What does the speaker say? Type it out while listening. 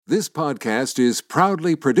This podcast is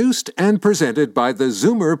proudly produced and presented by the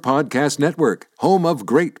Zoomer Podcast Network, home of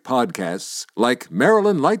great podcasts like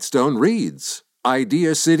Marilyn Lightstone Reads,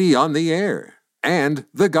 Idea City on the Air, and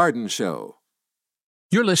The Garden Show.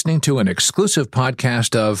 You're listening to an exclusive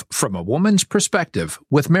podcast of From a Woman's Perspective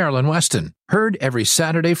with Marilyn Weston, heard every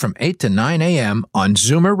Saturday from 8 to 9 a.m. on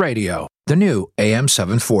Zoomer Radio, the new AM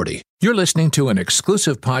 740. You're listening to an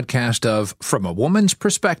exclusive podcast of From a Woman's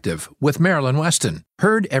Perspective with Marilyn Weston,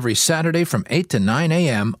 heard every Saturday from 8 to 9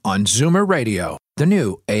 a.m. on Zoomer Radio, the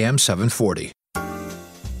new AM 740.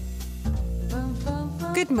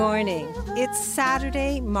 Good morning. It's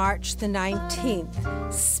Saturday, March the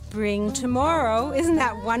 19th. Spring tomorrow. Isn't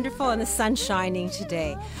that wonderful? And the sun's shining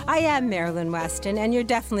today. I am Marilyn Weston, and you're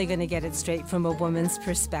definitely going to get it straight from a woman's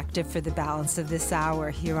perspective for the balance of this hour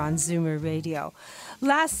here on Zoomer Radio.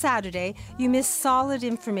 Last Saturday, you missed solid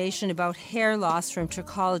information about hair loss from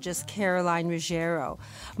trichologist Caroline Ruggiero.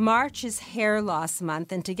 March is Hair Loss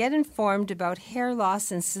Month, and to get informed about hair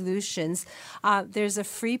loss and solutions, there's a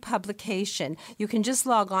free publication. You can just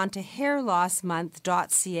log on to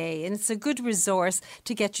hairlossmonth.ca, and it's a good resource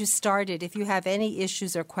to get you started if you have any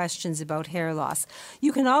issues or questions about hair loss.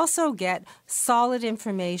 You can also get solid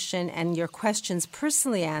information and your questions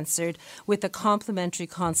personally answered with a complimentary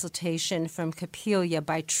consultation from Capelia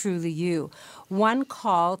by Truly You. One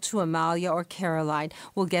call to Amalia or Caroline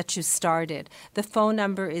will get you started. The phone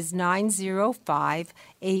number is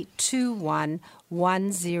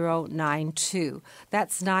 905-821-1092.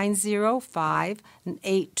 That's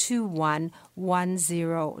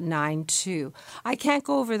 905-821-1092. I can't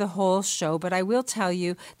go over the whole show, but I will tell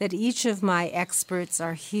you that each of my experts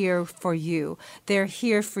are here for you. They're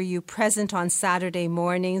here for you, present on Saturday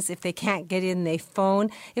mornings. If they can't get in, they phone.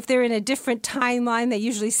 If they're in a different timeline, they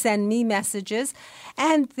usually send me messages.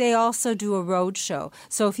 And they also do a road show.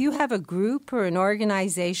 So if you have a group or an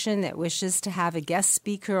organization that wishes to have a guest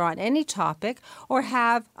speaker on any topic or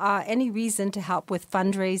have any reason to help with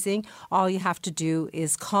fundraising, all you have to do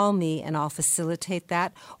is call me and I'll facilitate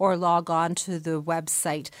that, or log on to the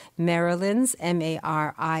website Marilyn's,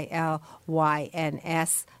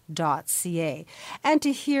 MARILYNS.ca. And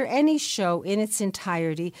to hear any show in its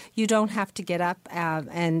entirety, you don't have to get up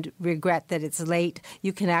and regret that it's late.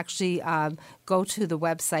 You can actually go to the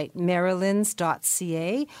website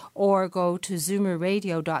marilyns.ca or go to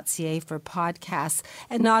zoomerradio.ca for podcasts.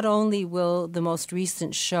 And not only will the most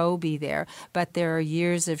recent show be there, but there are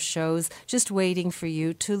years of shows just waiting for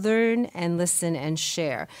you to learn and listen and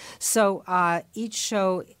share. So each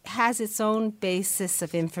show has its own basis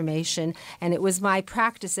of information, and it was my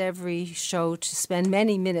practice every show to spend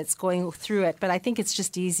many minutes going through it, but I think it's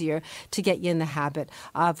just easier to get you in the habit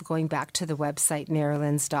of going back to the website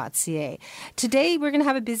marilyns.ca. Today, we're going to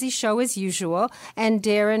have a busy show as usual, and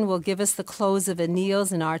Darren will give us the close of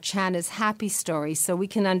Anil's and Archana's happy story so we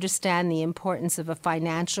can understand the importance of a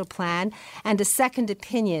financial plan and a second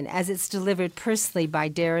opinion as it's delivered personally by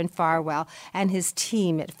Darren Farwell and his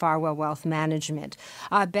team at Farwell Wealth Management.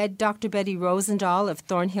 Dr. Betty Rosendahl of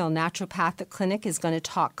Thornhill Naturopathic Clinic is going to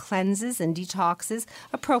talk cleanses and detoxes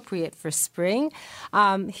appropriate for spring.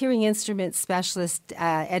 Hearing instrument specialist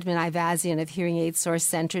Edmund Ivazian of Hearing Aid Source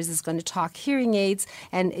Centers is going to talk hearing aids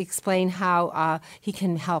and explain how he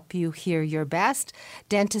can help you hear your best.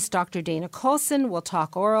 Dentist Dr. Dana Colson will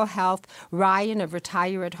talk oral health. Ryan of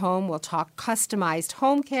Retire at Home will talk customized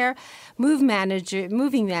home care. Moving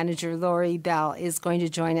manager Lori Bell is going to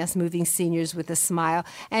join us, Moving Seniors with a Smile.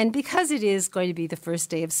 And because it is going to be the first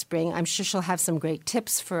day of spring, I'm sure she'll have some great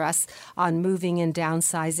tips for us on moving and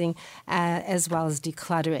downsizing as well as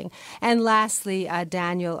decluttering. And lastly,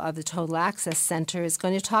 Daniel of the Total Access Center is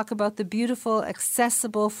going to talk about the beautiful,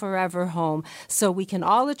 accessible, forever home so we can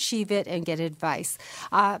all achieve it and get advice.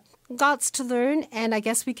 Lots to learn, and I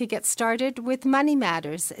guess we could get started with Money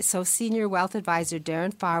Matters. So Senior Wealth Advisor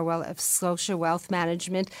Darren Farwell of Scotia Wealth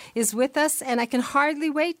Management is with us, and I can hardly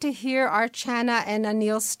wait to hear Archana and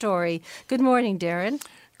Anil's story. Good morning, Darren.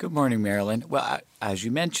 Good morning, Marilyn. Well, as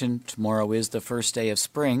you mentioned, tomorrow is the first day of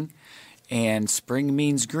spring, and spring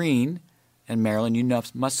means green. And Marilyn, you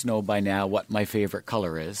must know by now what my favorite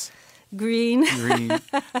color is. Green. Green.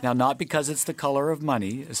 Now, not because it's the color of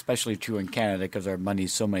money, especially true in Canada because our money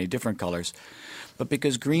is so many different colors, but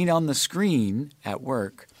because green on the screen at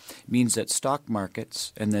work means that stock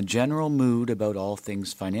markets and the general mood about all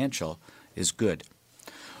things financial is good.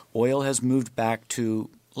 Oil has moved back to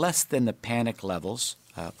less than the panic levels,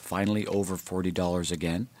 finally over $40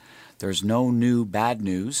 again. There's no new bad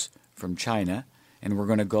news from China, and we're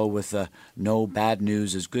going to go with the no bad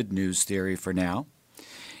news is good news theory for now.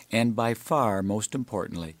 And by far, most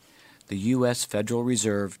importantly, the U.S. Federal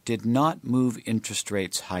Reserve did not move interest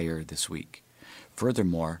rates higher this week.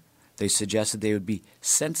 Furthermore, they suggested they would be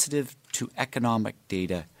sensitive to economic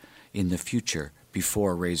data in the future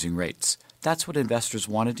before raising rates. That's what investors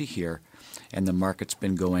wanted to hear, and the market's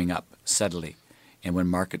been going up steadily. And when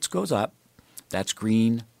markets goes up, that's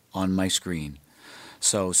green on my screen.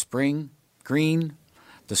 So spring, green,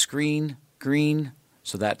 the screen, green.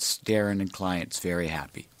 So that's Darren and clients very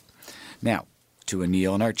happy. Now, to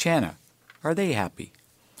Anil and Archana, are they happy?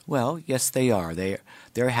 Well, yes, they are.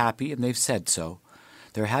 They're happy, and they've said so.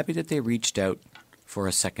 They're happy that they reached out for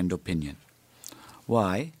a second opinion.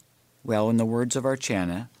 Why? Well, in the words of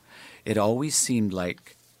Archana, it always seemed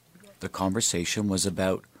like the conversation was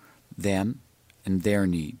about them and their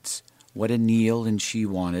needs. What Anil and she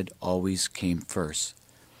wanted always came first.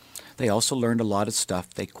 They also learned a lot of stuff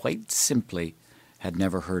they quite simply had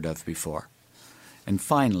never heard of before. And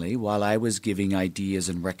finally, while I was giving ideas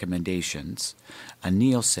and recommendations,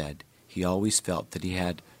 Anil said he always felt that he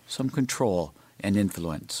had some control and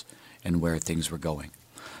influence in where things were going.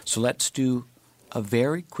 So let's do a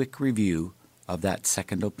very quick review of that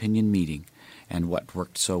second opinion meeting and what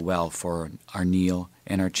worked so well for Anil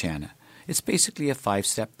and Archana. It's basically a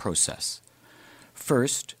 5-step process.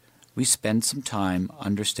 First, we spend some time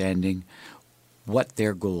understanding what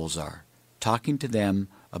their goals are, talking to them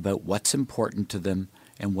about what's important to them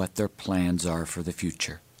and what their plans are for the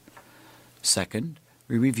future. Second,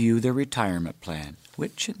 we review their retirement plan,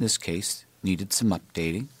 which in this case needed some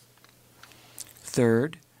updating.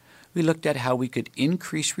 Third, we looked at how we could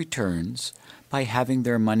increase returns by having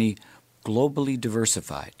their money globally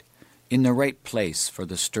diversified, in the right place for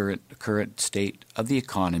the current state of the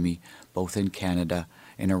economy, both in Canada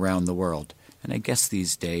and around the world. And I guess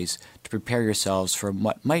these days, to prepare yourselves for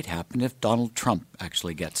what might happen if Donald Trump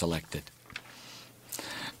actually gets elected.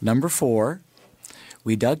 Number 4,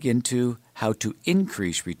 we dug into how to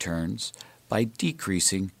increase returns by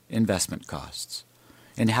decreasing investment costs,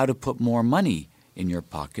 and how to put more money in your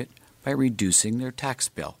pocket by reducing their tax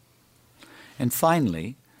bill. And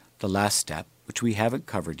finally, the last step, which we haven't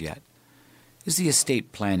covered yet, is the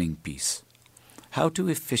estate planning piece. How to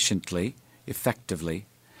effectively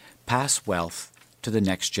pass wealth to the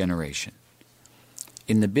next generation.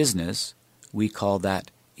 In the business, we call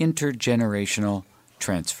that intergenerational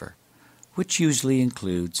transfer, which usually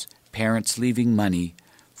includes parents leaving money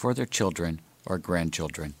for their children or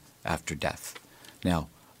grandchildren after death. Now,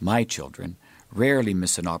 my children rarely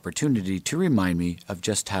miss an opportunity to remind me of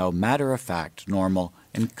just how matter-of-fact, normal,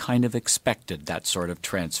 and kind of expected that sort of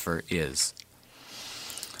transfer is.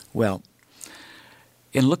 Well,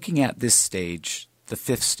 in looking at this stage, the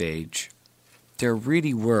 5th stage, there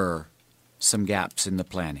really were some gaps in the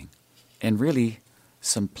planning, and really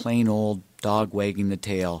some plain old dog wagging the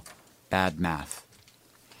tail, bad math.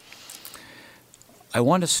 I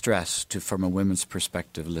want to stress from a women's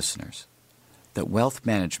perspective, listeners, that wealth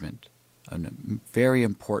management, a very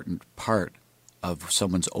important part of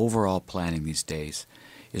someone's overall planning these days,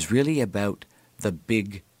 is really about the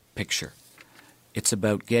big picture. It's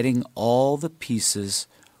about getting all the pieces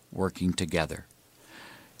working together.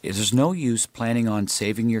 There's no use planning on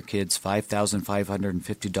saving your kids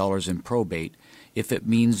 $5,550 in probate if it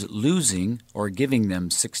means losing or giving them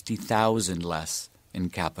 $60,000 less in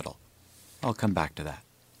capital. I'll come back to that.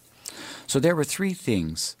 So there were 3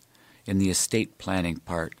 things in the estate planning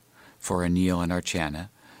part for Anil and Archana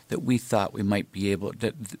that we thought might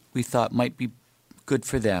be good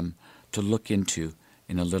for them to look into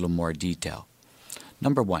in a little more detail.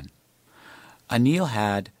 Number 1, Anil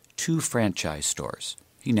had 2 franchise stores.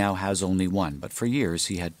 He now has only 1, but for years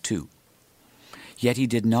he had 2. Yet he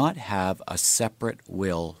did not have a separate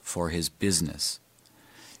will for his business.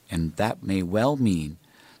 And that may well mean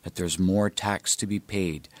that there's more tax to be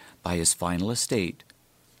paid by his final estate,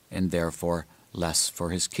 and therefore less for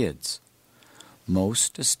his kids.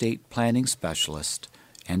 Most estate planning specialists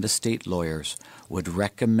and estate lawyers would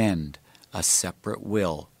recommend a separate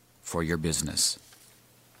will for your business.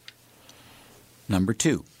 Number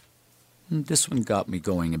 2. This one got me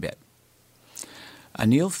going a bit.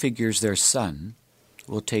 Anil figures their son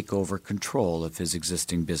will take over control of his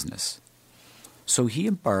existing business. So he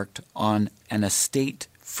embarked on an estate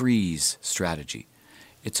freeze strategy.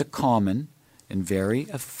 It's a common and very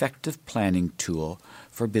effective planning tool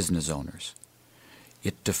for business owners.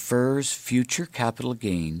 It defers future capital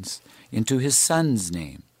gains into his son's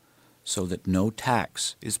name so that no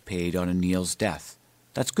tax is paid on Anil's death.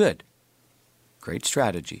 That's good. Great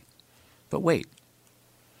strategy. But wait,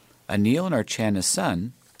 Anil and Archana's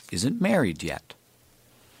son isn't married yet.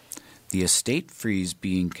 The estate freeze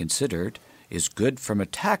being considered is good from a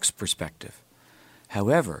tax perspective.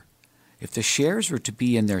 However, If the shares were to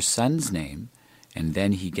be in their son's name, and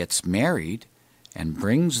then he gets married and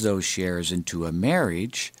brings those shares into a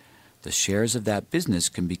marriage, the shares of that business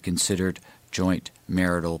can be considered joint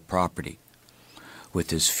marital property,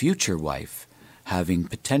 with his future wife having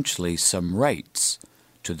potentially some rights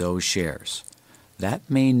to those shares. That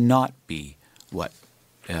may not be what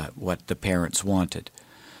the parents wanted.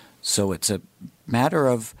 So it's a matter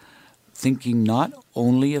of thinking not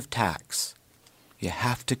only of tax. You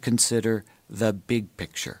have to consider the big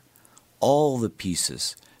picture, all the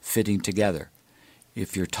pieces fitting together.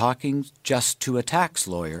 If you're talking just to a tax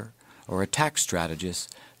lawyer or a tax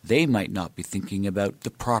strategist, they might not be thinking about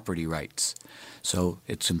the property rights. So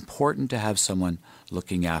it's important to have someone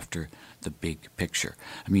looking after the big picture.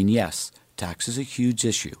 I mean, yes, tax is a huge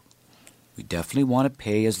issue. We definitely want to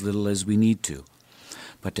pay as little as we need to.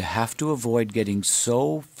 But to have to avoid getting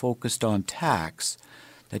so focused on tax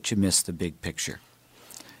that you miss the big picture.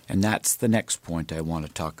 And that's the next point I want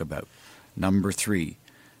to talk about. Number 3.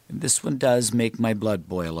 And this one does make my blood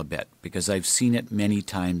boil a bit because I've seen it many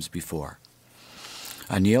times before.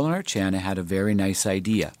 Anil and Archana had a very nice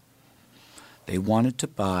idea. They wanted to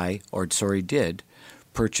did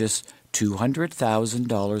purchase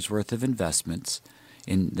 $200,000 worth of investments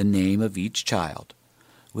in the name of each child,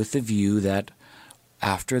 with the view that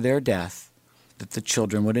after their death, that the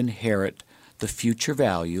children would inherit the future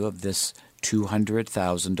value of this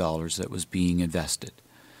 $200,000 that was being invested.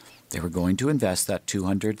 They were going to invest that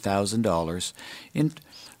 $200,000 in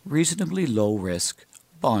reasonably low-risk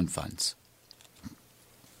bond funds.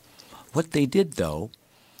 What they did, though,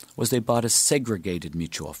 was they bought a segregated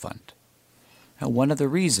mutual fund. Now, one of the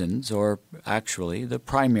reasons, or actually the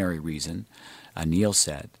primary reason, Anil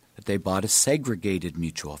said, that they bought a segregated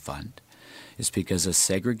mutual fund is because a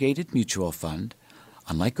segregated mutual fund,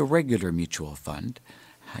 unlike a regular mutual fund,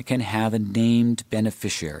 can have a named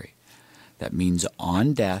beneficiary. That means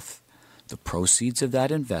on death, the proceeds of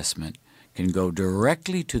that investment can go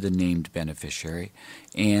directly to the named beneficiary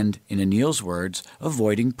and, in Anil's words,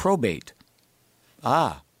 avoiding probate.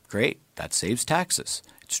 Ah, great, that saves taxes.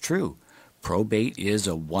 It's true. Probate is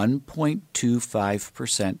a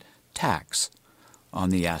 1.25% tax on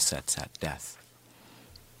the assets at death.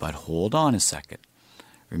 But hold on a second.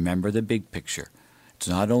 Remember the big picture. It's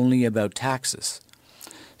not only about taxes.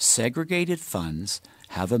 Segregated funds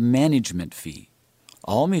have a management fee.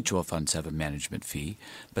 All mutual funds have a management fee,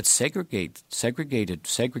 but segregated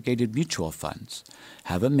mutual funds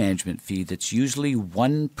have a management fee that's usually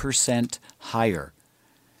 1% higher.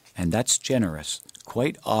 And that's generous,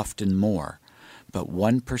 quite often more, but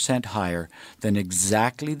 1% higher than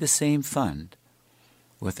exactly the same fund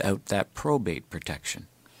without that probate protection.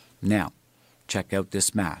 Now, check out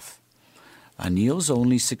this math. Anil's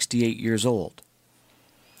only 68 years old.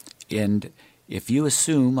 And if you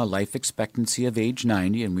assume a life expectancy of age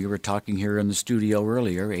 90, and we were talking here in the studio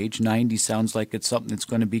earlier, age 90 sounds like it's something that's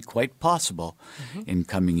going to be quite possible in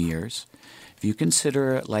coming years. If you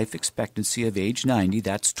consider a life expectancy of age 90,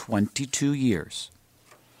 that's 22 years.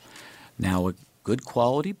 Now, a good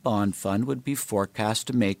quality bond fund would be forecast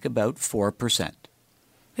to make about 4%.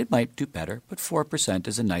 It might do better, but 4%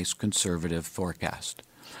 is a nice conservative forecast.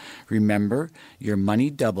 Remember, your money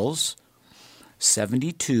doubles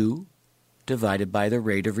 72 divided by the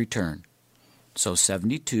rate of return. So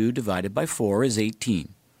 72 divided by 4 is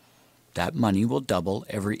 18. That money will double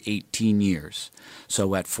every 18 years.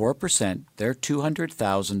 So at 4%, their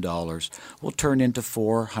 $200,000 will turn into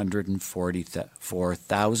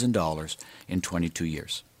 $444,000 in 22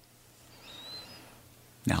 years.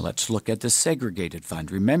 Now let's look at the segregated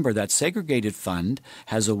fund. Remember that segregated fund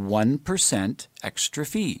has a 1% extra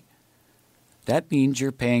fee. That means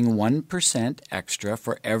you're paying 1% extra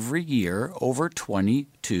for every year over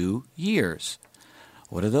 22 years.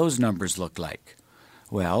 What do those numbers look like?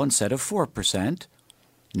 Well, instead of 4%,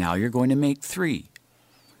 now you're going to make 3.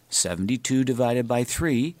 72 divided by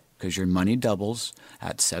 3, because your money doubles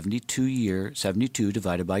at 72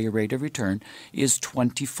 divided by your rate of return, is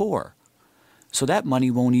 24. So that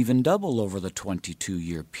money won't even double over the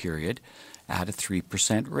 22-year period at a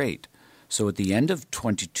 3% rate. So at the end of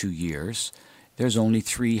 22 years, there's only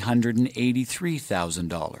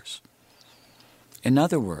 $383,000. In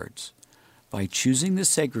other words, by choosing the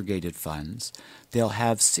segregated funds, they'll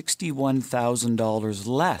have $61,000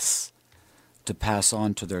 less to pass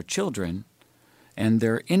on to their children, and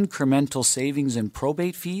their incremental savings and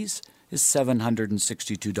probate fees is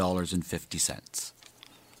 $762.50.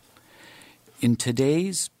 In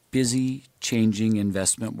today's busy, changing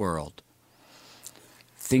investment world,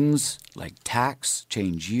 things like tax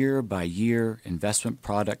change year by year, investment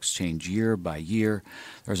products change year by year.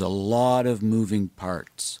 There's a lot of moving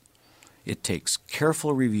parts. It takes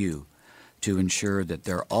careful review to ensure that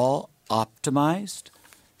they're all optimized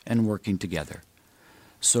and working together.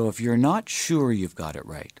 So if you're not sure you've got it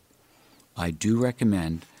right, I do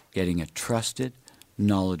recommend getting a trusted,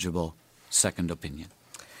 knowledgeable second opinion.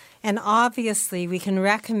 And obviously, we can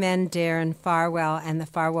recommend Darren Farwell and the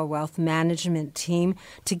Farwell Wealth Management team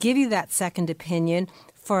to give you that second opinion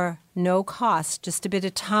for no cost, just a bit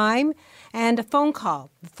of time and a phone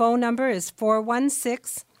call. The phone number is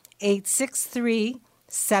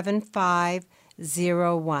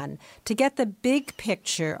 416-863-7501. To get the big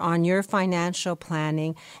picture on your financial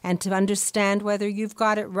planning and to understand whether you've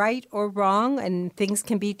got it right or wrong and things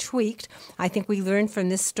can be tweaked. I think we learned from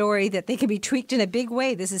this story that they can be tweaked in a big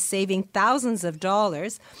way. This is saving thousands of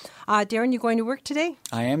dollars. Darren, you going to work today?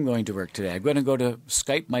 I am going to work today. I'm going to go to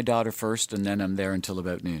Skype my daughter first, and then I'm there until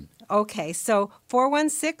about noon. Okay, so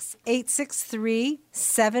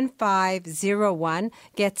 416-863-7501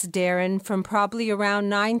 gets Darren from probably around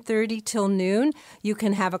 9:30 till noon. You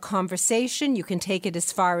can have a conversation. You can take it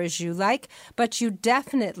as far as you like, but you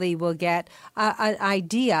definitely will get an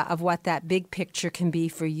idea of what that big picture can be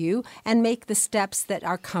for you and make the steps that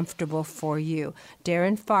are comfortable for you.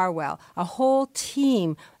 Darren Farwell, a whole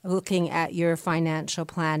team looking at your financial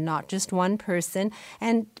plan, not just one person,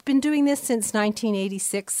 and been doing this since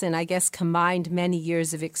 1986, and I guess combined many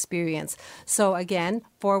years of experience. So again,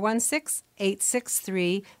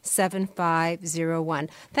 416-863-7501.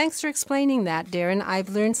 Thanks for explaining that, Darren. I've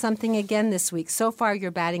learned something again this week. So far, you're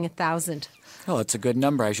batting 1,000. Oh, it's a good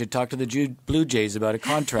number. I should talk to the Blue Jays about a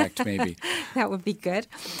contract, maybe. That would be good.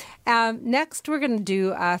 Next, we're going to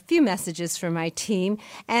do a few messages from my team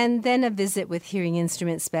and then a visit with hearing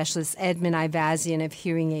instrument specialist Edmund Ivazian of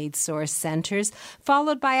Hearing Aid Source Centers,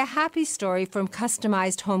 followed by a happy story from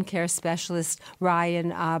customized home care specialist Ryan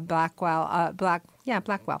Blackwell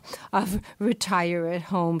of Retire at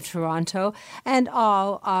Home Toronto, and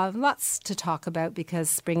all lots to talk about because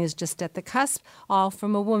spring is just at the cusp, all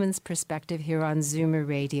from a woman's perspective here on Zoomer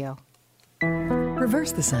Radio.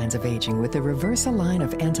 Reverse the signs of aging with the Reversa line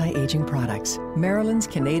of anti-aging products, Maryland's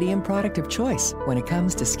Canadian product of choice when it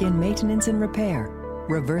comes to skin maintenance and repair.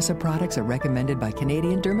 Reversa products are recommended by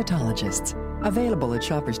Canadian dermatologists. Available at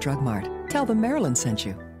Shoppers Drug Mart. Tell them Maryland sent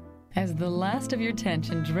you. As the last of your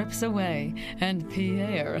tension drips away and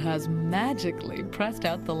Pierre has magically pressed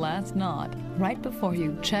out the last knot right before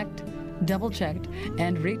you checked, double-checked,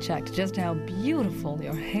 and rechecked just how beautiful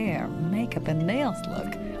your hair, makeup, and nails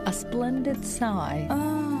look, a splendid sigh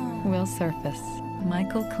will surface.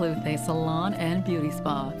 Michael Cluthe Salon and Beauty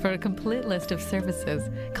Spa. For a complete list of services,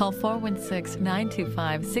 call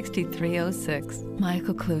 416-925-6306.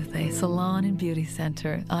 Michael Cluthe Salon and Beauty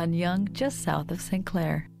Center on Yonge, just south of St.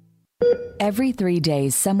 Clair. Every 3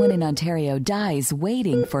 days, someone in Ontario dies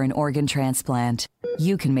waiting for an organ transplant.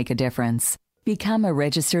 You can make a difference. Become a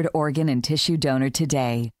registered organ and tissue donor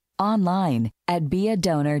today. Online at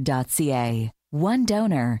beadonor.ca. One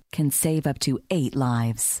donor can save up to 8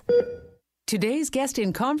 lives. Today's guest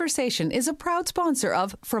in conversation is a proud sponsor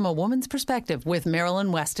of From a Woman's Perspective with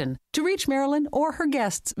Marilyn Weston. To reach Marilyn or her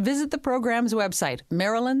guests, visit the program's website,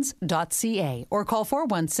 marilyns.ca, or call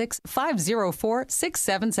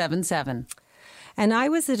 416-504-6777. And I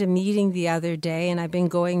was at a meeting the other day, and I've been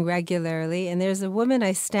going regularly, and there's a woman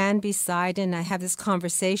I stand beside, and I have this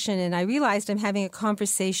conversation, and I realized I'm having a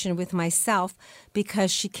conversation with myself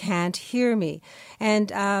because she can't hear me.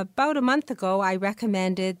 And about a month ago, I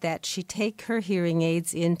recommended that she take her hearing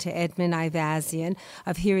aids into Edmund Ivazian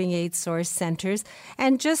of Hearing Aid Source Centers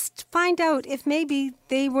and just find out if maybe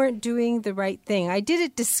they weren't doing the right thing. I did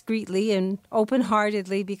it discreetly and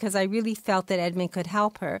open-heartedly because I really felt that Edmund could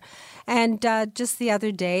help her. And just the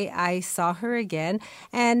other day, I saw her again,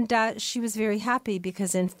 and she was very happy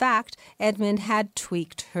because, in fact, Edmund had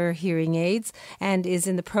tweaked her hearing aids and is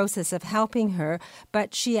in the process of helping her,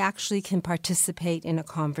 but she actually can participate in a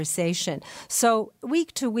conversation. So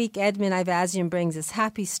week to week, Edmund Ivazian brings us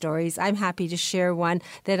happy stories. I'm happy to share one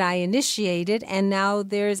that I initiated, and now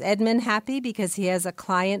there's Edmund happy because he has a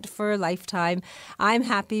client for a lifetime. I'm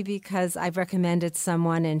happy because I've recommended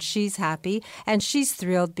someone, and she's happy, and she's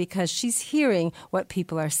thrilled because she's hearing what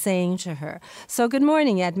people are saying to her. So good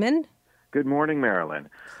morning, Edmund. Good morning, Marilyn.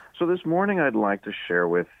 So this morning I'd like to share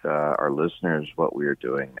with our listeners what we are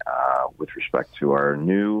doing with respect to our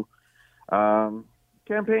new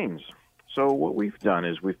campaigns. So what we've done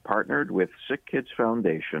is we've partnered with Sick Kids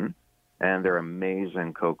Foundation and their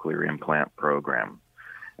amazing cochlear implant program.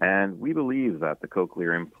 And we believe that the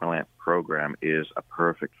cochlear implant program is a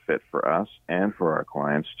perfect fit for us and for our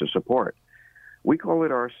clients to support. We call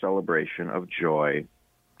it our Celebration of Joy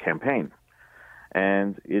campaign.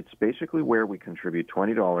 And it's basically where we contribute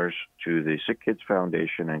 $20 to the Sick Kids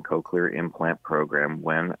Foundation and Cochlear Implant Program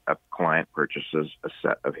when a client purchases a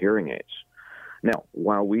set of hearing aids. Now,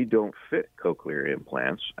 while we don't fit cochlear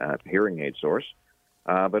implants at Hearing Aid Source,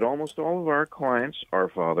 but almost all of our clients are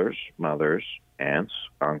fathers, mothers, aunts,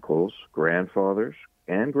 uncles, grandfathers,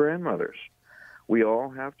 and grandmothers. We all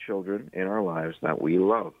have children in our lives that we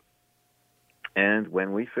love. And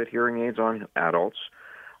when we fit hearing aids on adults,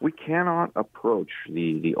 we cannot approach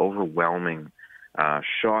the overwhelming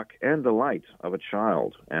shock and delight of a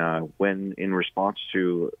child when, in response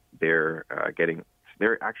to they're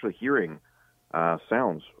actually hearing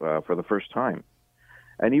sounds for the first time.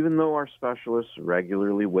 And even though our specialists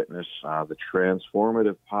regularly witness the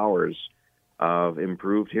transformative powers of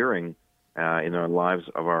improved hearing in the lives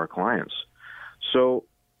of our clients, so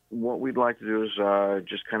what we'd like to do is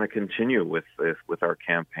just kind of continue with our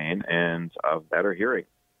campaign and of better hearing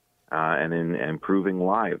and in improving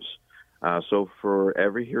lives. So for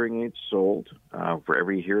every hearing aid sold, for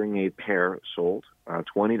every hearing aid pair sold,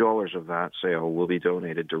 $20 of that sale will be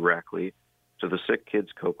donated directly to the Sick Kids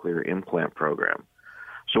Cochlear Implant Program.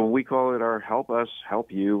 So we call it our Help Us,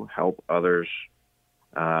 Help You, Help Others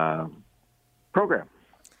program.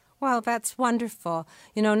 Well, that's wonderful.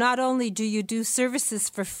 You know, not only do you do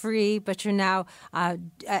services for free, but you're now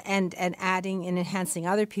and adding and enhancing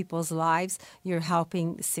other people's lives. You're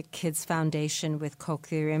helping Sick Kids Foundation with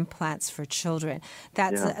cochlear implants for children.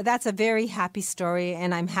 That's a very happy story,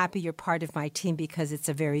 and I'm happy you're part of my team because it's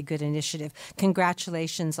a very good initiative.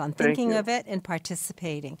 Congratulations on thinking of it and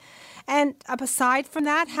participating. And aside from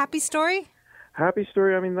that, happy story? Happy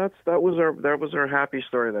story. I mean, that was our happy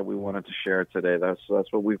story that we wanted to share today. That's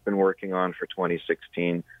what we've been working on for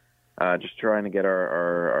 2016. Just trying to get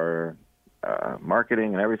our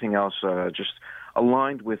marketing and everything else just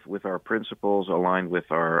aligned with our principles, aligned with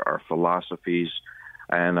our philosophies.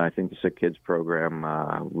 And I think the Sick Kids program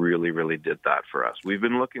really, really did that for us. We've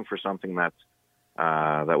been looking for something that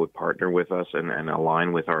would partner with us and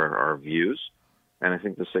align with our views. And I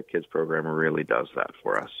think the Sick Kids program really does that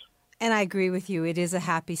for us. And I agree with you. It is a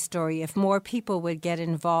happy story. If more people would get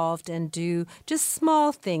involved and do just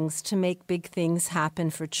small things to make big things happen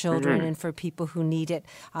for children and for people who need it,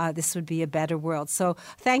 this would be a better world. So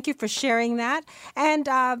thank you for sharing that. And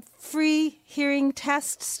free hearing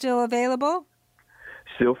test still available?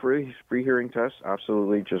 Still free hearing test.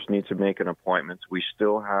 Absolutely. Just need to make an appointment. We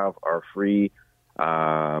still have our free.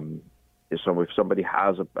 If somebody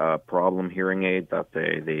has a problem hearing aid that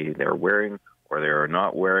they're wearing or they are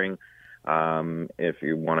not wearing, if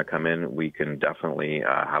you want to come in, we can definitely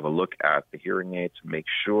have a look at the hearing aid to make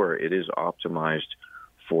sure it is optimized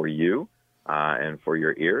for you and for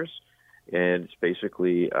your ears. And it's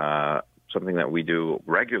basically something that we do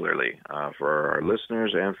regularly for our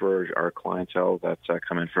listeners and for our clientele that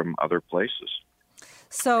come in from other places.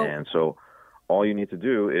 So all you need to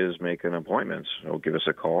do is make an appointment. So give us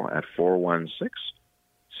a call at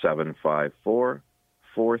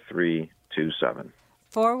 416-754-4327.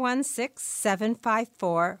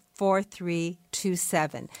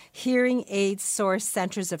 416-754-4327. Hearing Aid Source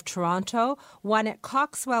Centres of Toronto, one at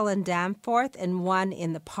Coxwell and Danforth and one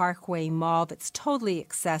in the Parkway Mall that's totally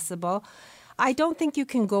accessible. I don't think you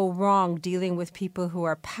can go wrong dealing with people who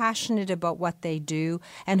are passionate about what they do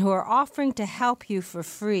and who are offering to help you for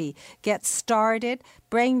free. Get started.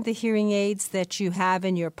 Bring the hearing aids that you have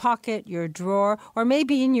in your pocket, your drawer, or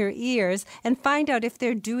maybe in your ears and find out if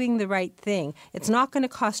they're doing the right thing. It's not going to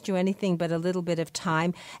cost you anything but a little bit of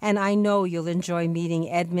time, and I know you'll enjoy meeting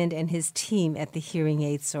Edmund and his team at the Hearing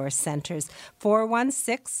Aid Source Centres.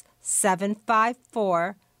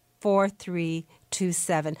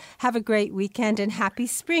 416-754-4327. Have a great weekend and happy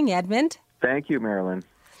spring, Edmund. Thank you, Marilyn.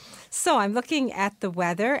 So I'm looking at the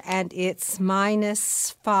weather, and it's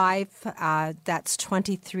 -5. That's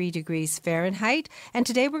 23 degrees Fahrenheit. And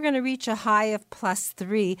today we're going to reach a high of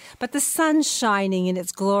 +3. But the sun's shining, and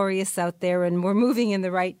it's glorious out there, and we're moving in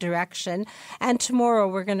the right direction. And tomorrow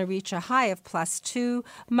we're going to reach a high of +2.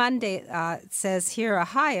 Monday, it says here, a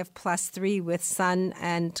high of +3 with sun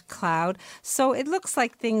and cloud. So it looks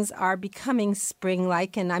like things are becoming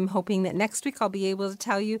spring-like, and I'm hoping that next week I'll be able to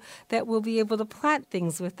tell you that we'll be able to plant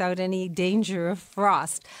things without any danger of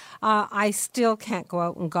frost. I still can't go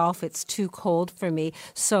out and golf. It's too cold for me.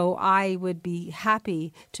 So I would be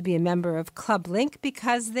happy to be a member of Club Link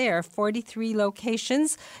because there are 43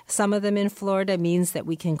 locations. Some of them in Florida means that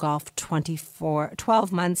we can golf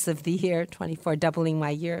 12 months of the year, 24, doubling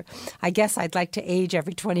my year. I guess I'd like to age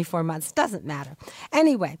every 24 months. Doesn't matter.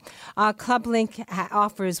 Anyway, Club Link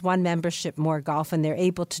offers one membership more golf, and they're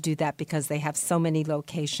able to do that because they have so many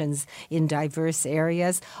locations in diverse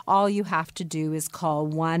areas. all you have to do is call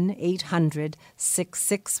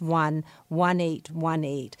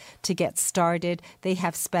 1-800-661-1818 to get started. They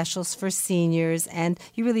have specials for seniors, and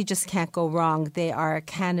you really just can't go wrong. They are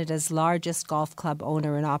Canada's largest golf club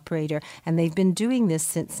owner and operator, and they've been doing this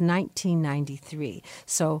since 1993.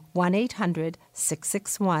 So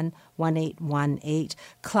 1-800-661-1818,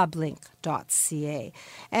 clublink.ca.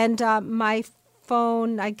 And my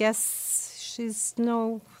phone, I guess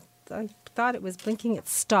I thought it was blinking. It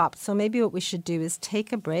stopped. So maybe what we should do is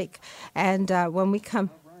take a break. And when we come...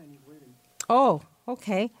 Oh,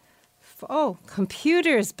 okay. Oh,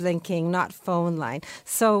 computer's blinking, not phone line.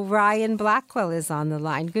 So Ryan Blackwell is on the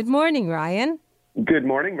line. Good morning, Ryan. Good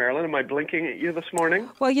morning, Marilyn. Am I blinking at you this morning?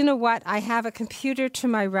 Well, you know what? I have a computer to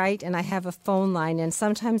my right and I have a phone line, and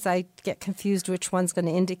sometimes I get confused which one's going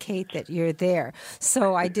to indicate that you're there.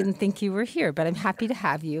 So I didn't think you were here, but I'm happy to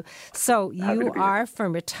have you. So you are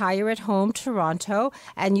from Retire at Home Toronto,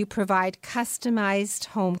 and you provide customized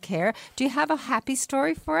home care. Do you have a happy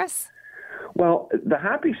story for us? Well, the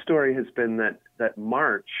happy story has been that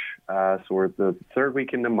March, so we're the third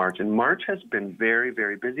week into March, and March has been very,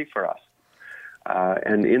 very busy for us.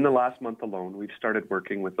 And in the last month alone, we've started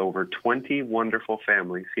working with over 20 wonderful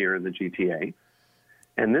families here in the GTA.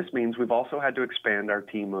 And this means we've also had to expand our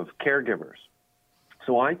team of caregivers.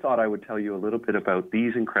 So I thought I would tell you a little bit about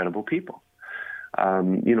these incredible people.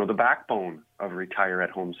 The backbone of Retire at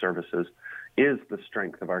Home services is the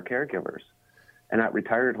strength of our caregivers. And at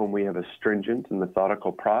Retire at Home, we have a stringent and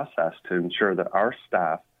methodical process to ensure that our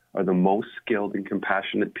staff are the most skilled and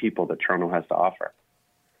compassionate people that Toronto has to offer.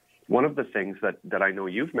 One of the things that I know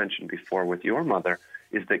you've mentioned before with your mother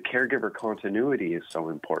is that caregiver continuity is so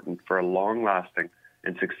important for a long-lasting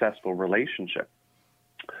and successful relationship.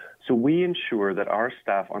 So we ensure that our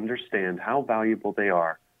staff understand how valuable they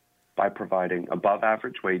are by providing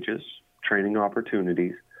above-average wages, training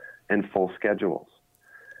opportunities, and full schedules.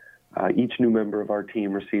 Each new member of our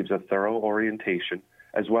team receives a thorough orientation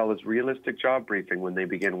as well as realistic job briefing when they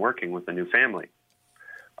begin working with a new family.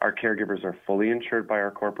 Our caregivers are fully insured by our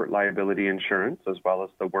corporate liability insurance, as well as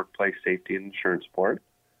the Workplace Safety and Insurance Board.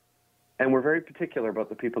 And we're very particular about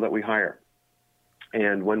the people that we hire.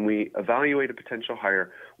 And when we evaluate a potential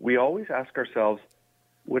hire, we always ask ourselves,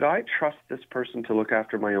 would I trust this person to look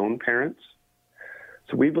after my own parents?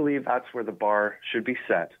 So we believe that's where the bar should be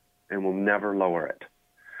set, and we'll never lower it.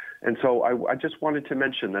 And so I just wanted to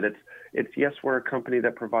mention that it's yes, we're a company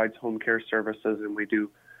that provides home care services, and we do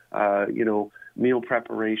meal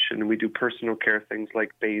preparation, and we do personal care things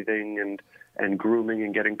like bathing and grooming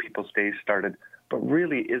and getting people's days started. But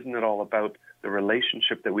really, isn't it all about the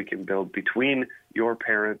relationship that we can build between your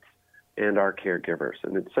parents and our caregivers?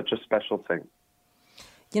 And it's such a special thing.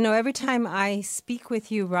 You know, every time I speak with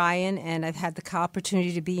you, Ryan, and I've had the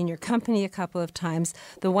opportunity to be in your company a couple of times,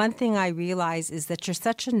 the one thing I realize is that you're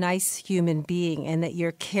such a nice human being, and that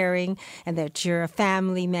you're caring, and that you're a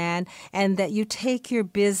family man, and that you take your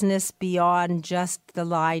business beyond just the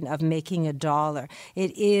line of making a dollar.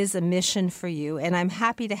 It is a mission for you, and I'm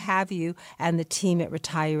happy to have you and the team at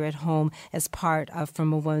Retire at Home as part of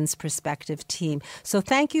From a Woman's Perspective team. So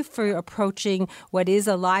thank you for approaching what is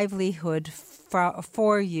a livelihood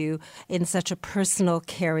for you in such a personal,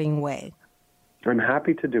 caring way. I'm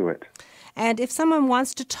happy to do it. And if someone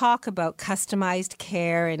wants to talk about customized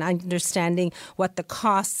care and understanding what the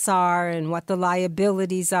costs are and what the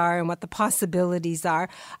liabilities are and what the possibilities are,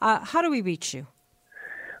 how do we reach you?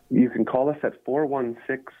 You can call us at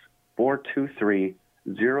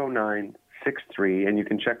 416-423-0963, and you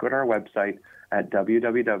can check out our website at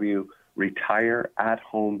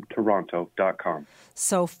www.retireathometoronto.com.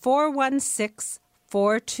 So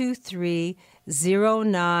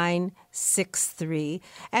 416-423-0963.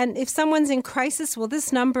 And if someone's in crisis, will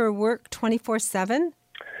this number work 24/7?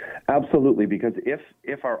 Absolutely, because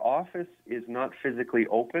if our office is not physically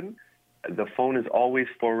open, the phone is always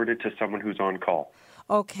forwarded to someone who's on call.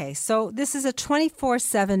 Okay, so this is a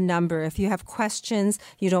 24/7 number. If you have questions,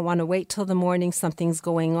 you don't want to wait till the morning, something's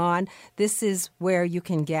going on, this is where you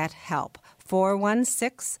can get help.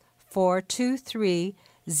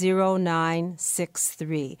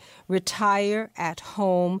 416-423-0963.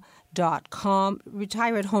 retireathome.com,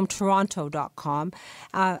 retireathometoronto.com.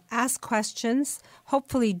 Ask questions.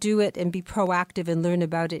 Hopefully do it and be proactive and learn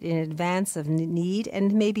about it in advance of need.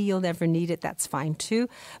 And maybe you'll never need it. That's fine too.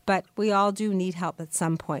 But we all do need help at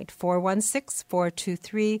some point.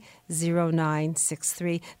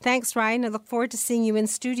 416-423-0963. Thanks, Ryan. I look forward to seeing you in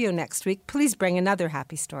studio next week. Please bring another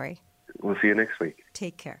happy story. We'll see you next week.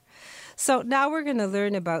 Take care. So now we're going to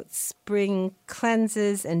learn about spring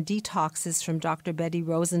cleanses and detoxes from Dr. Betty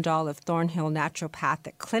Rosendahl of Thornhill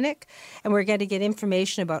Naturopathic Clinic. And we're going to get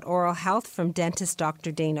information about oral health from dentist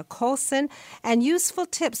Dr. Dana Colson and useful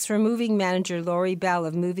tips from moving manager Lori Bell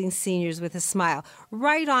of Moving Seniors with a Smile.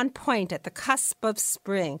 Right on point at the cusp of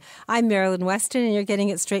spring. I'm Marilyn Weston, and you're getting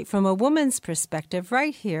it straight from a woman's perspective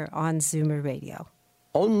right here on Zoomer Radio.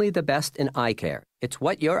 Only the best in eye care. It's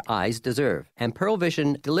what your eyes deserve. And Pearl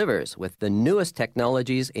Vision delivers with the newest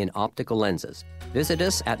technologies in optical lenses. Visit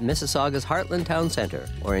us at Mississauga's Heartland Town Centre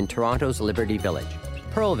or in Toronto's Liberty Village.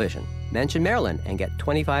 Pearl Vision. Mention Maryland and get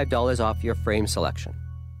 $25 off your frame selection.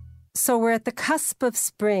 So we're at the cusp of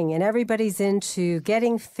spring, and everybody's into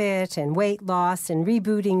getting fit and weight loss and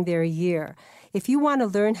rebooting their year. If you want to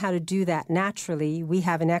learn how to do that naturally, we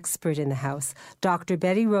have an expert in the house, Dr.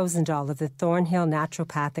 Betty Rosendahl of the Thornhill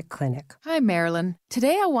Naturopathic Clinic. Hi, Marilyn.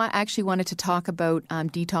 Today I actually wanted to talk about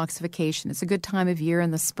detoxification. It's a good time of year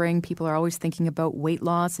in the spring. People are always thinking about weight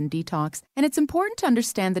loss and detox. And it's important to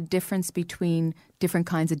understand the difference between different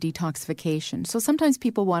kinds of detoxification. So sometimes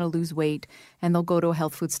people want to lose weight and they'll go to a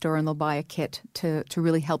health food store and they'll buy a kit to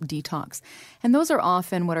really help detox. And those are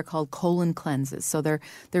often what are called colon cleanses. So they're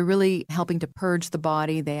really helping to purge the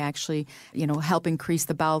body. They actually, help increase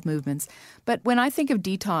the bowel movements. But when I think of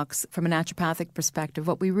detox from a naturopathic perspective,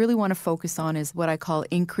 what we really want to focus on is what I call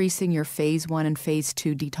increasing your phase 1 and phase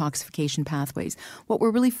 2 detoxification pathways. What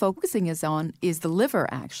we're really focusing on is the liver,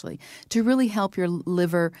 actually, to really help your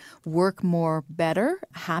liver work more better,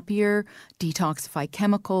 happier, detoxify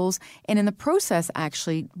chemicals, and in the process,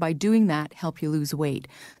 actually, by doing that, help you lose weight.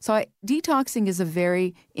 So detoxing is a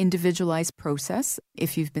very individualized process.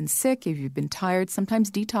 If you've been sick, if you've been tired,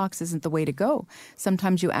 sometimes detox isn't the way to go.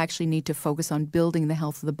 Sometimes you actually need to focus on building the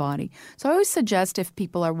health of the body. So I always suggest if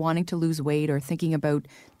people are wanting to lose weight or thinking about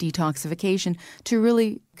detoxification to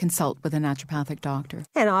really consult with a naturopathic doctor.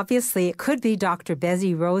 And obviously, it could be Dr.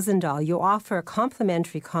 Betty Rosendahl. You offer a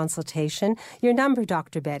complimentary consultation. Your number,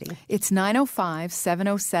 Dr. Betty? It's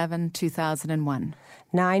 905-707-2001.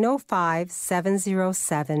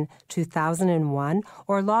 905-707-2001,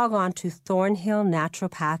 or log on to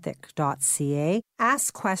thornhillnaturopathic.ca.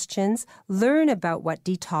 Ask questions, learn about what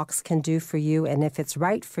detox can do for you and if it's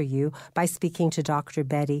right for you by speaking to Dr.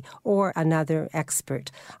 Betty or another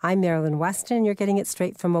expert. I'm Marilyn Weston, and you're getting it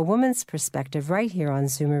straight from a woman's perspective right here on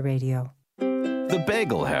Zoomer Radio. The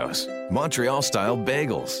Bagel House. Montreal-style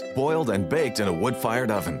bagels, boiled and baked in a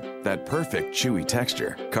wood-fired oven. That perfect chewy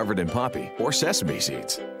texture, covered in poppy or sesame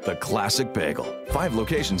seeds. The classic bagel. 5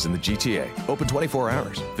 locations in the GTA. Open 24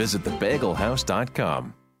 hours. Visit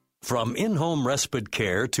thebagelhouse.com. From in-home respite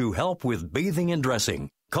care to help with bathing and dressing,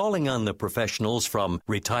 calling on the professionals from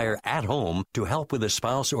Retire at Home to help with a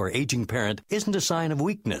spouse or aging parent isn't a sign of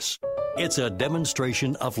weakness. It's a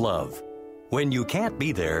demonstration of love. When you can't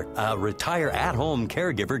be there, a Retire at Home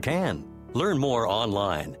caregiver can. Learn more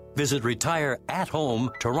online. Visit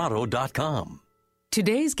retireathometoronto.com.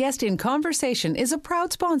 Today's guest in conversation is a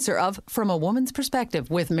proud sponsor of From a Woman's Perspective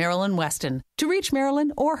with Marilyn Weston. To reach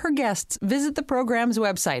Marilyn or her guests, visit the program's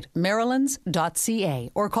website, marilyns.ca,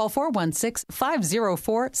 or call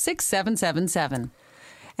 416-504-6777.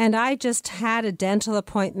 And I just had a dental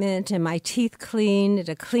appointment and my teeth cleaned,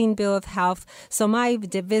 a clean bill of health. So my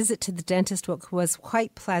visit to the dentist was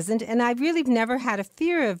quite pleasant. And I really never had a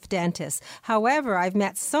fear of dentists. However, I've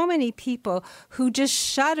met so many people who just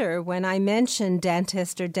shudder when I mention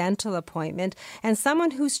dentist or dental appointment. And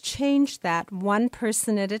someone who's changed that one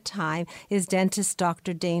person at a time is dentist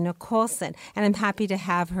Dr. Dana Colson. And I'm happy to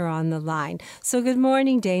have her on the line. So good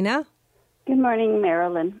morning, Dana. Good morning,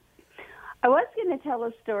 Marilyn. I was going to tell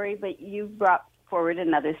a story, but you brought forward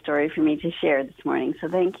another story for me to share this morning, so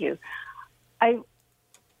thank you. I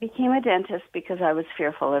became a dentist because I was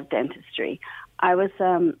fearful of dentistry. I was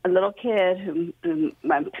a little kid who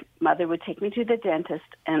my mother would take me to the dentist,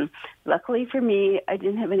 and luckily for me, I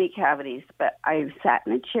didn't have any cavities, but I sat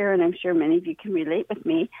in a chair, and I'm sure many of you can relate with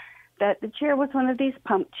me, that the chair was one of these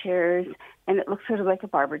pump chairs, and it looked sort of like a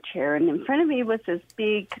barber chair, and in front of me was this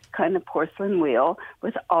big kind of porcelain wheel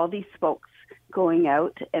with all these spokes going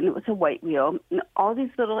out, and it was a white wheel, and all these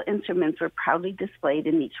little instruments were proudly displayed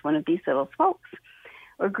in each one of these little spokes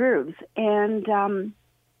or grooves, and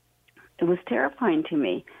it was terrifying to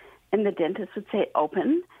me. And the dentist would say,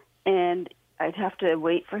 open, and I'd have to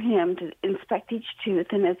wait for him to inspect each tooth,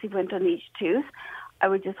 and as he went on each tooth, I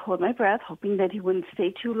would just hold my breath, hoping that he wouldn't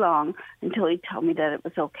stay too long until he'd tell me that it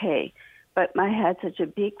was okay. But I had such a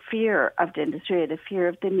big fear of dentistry. I had a fear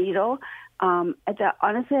of the needle.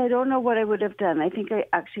 Honestly, I don't know what I would have done. I think I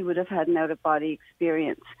actually would have had an out-of-body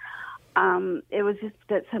experience. It was just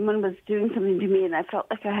that someone was doing something to me, and I felt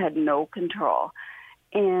like I had no control.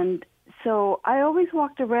 And so I always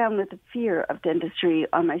walked around with the fear of dentistry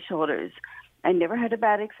on my shoulders. I never had a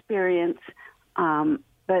bad experience,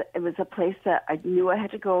 but it was a place that I knew I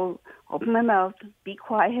had to go, open my mouth, be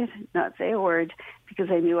quiet, not say a word, because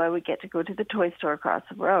I knew I would get to go to the toy store across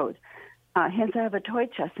the road. Hence, I have a toy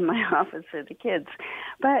chest in my office for the kids.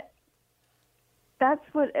 But that's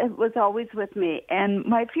what it was always with me. And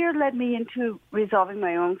my fear led me into resolving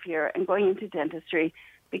my own fear and going into dentistry,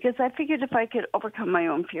 because I figured if I could overcome my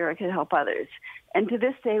own fear, I could help others. And to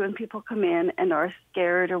this day, when people come in and are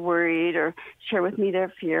scared or worried or share with me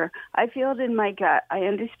their fear, I feel it in my gut. I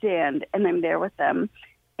understand, and I'm there with them.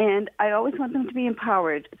 And I always want them to be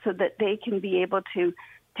empowered so that they can be able to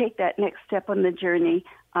take that next step on the journey,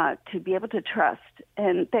 to be able to trust.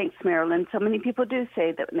 And thanks, Marilyn. So many people do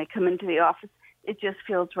say that when they come into the office, it just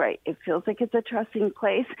feels right. It feels like it's a trusting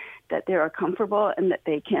place, that they are comfortable and that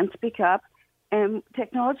they can speak up. And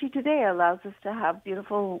technology today allows us to have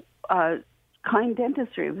beautiful, kind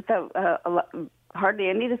dentistry without hardly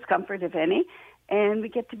any discomfort, if any. And we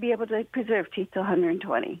get to be able to preserve teeth to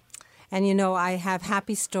 120. And, you know, I have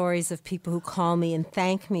happy stories of people who call me and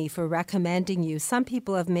thank me for recommending you. Some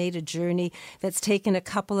people have made a journey that's taken a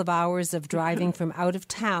couple of hours of driving from out of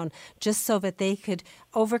town just so that they could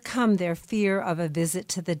overcome their fear of a visit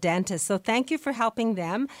to the dentist. So thank you for helping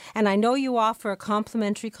them. And I know you offer a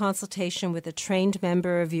complimentary consultation with a trained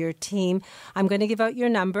member of your team. I'm going to give out your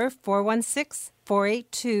number,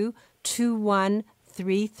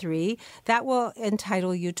 416-482-2133. That will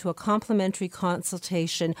entitle you to a complimentary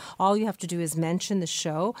consultation. All you have to do is mention the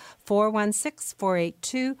show,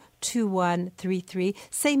 416-482-2133.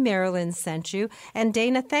 Say Marilyn sent you. And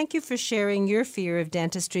Dana, thank you for sharing your fear of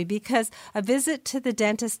dentistry, because a visit to the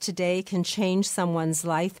dentist today can change someone's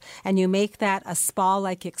life, and you make that a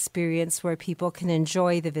spa-like experience where people can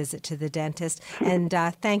enjoy the visit to the dentist. And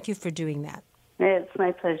thank you for doing that. It's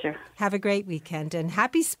my pleasure. Have a great weekend and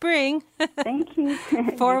happy spring. Thank you.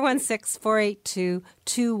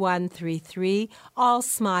 416-482-2133,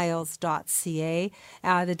 allsmiles.ca.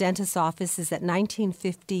 The dentist's office is at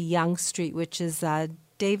 1950 Yonge Street, which is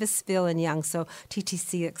Davisville and Yonge, so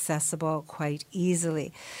TTC accessible quite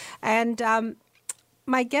easily. And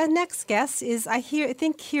my next guest is, I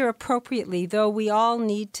think here appropriately, though we all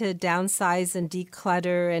need to downsize and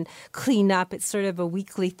declutter and clean up. It's sort of a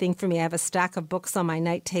weekly thing for me. I have a stack of books on my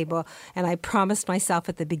night table, and I promised myself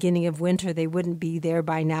at the beginning of winter they wouldn't be there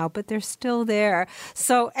by now, but they're still there.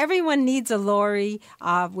 So everyone needs a Lori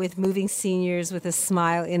with Moving Seniors with a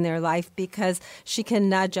Smile in their life, because she can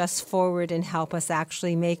nudge us forward and help us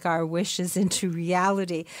actually make our wishes into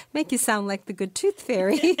reality. Make you sound like the good tooth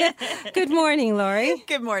fairy. Good morning, Lori.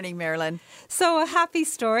 Good morning, Marilyn. So a happy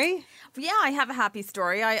story? Yeah, I have a happy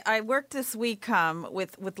story. I worked this week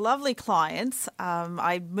with lovely clients.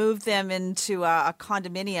 I moved them into a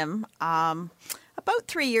condominium about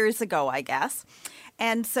 3 years ago, I guess.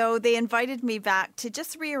 And so they invited me back to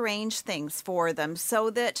just rearrange things for them so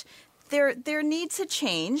that their needs had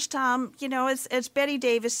changed. You know, as Betty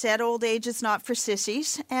Davis said, old age is not for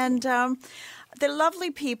sissies. And they're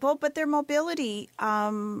lovely people, but their mobility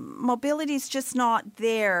is just not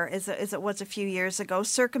there as it was a few years ago.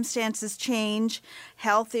 Circumstances change,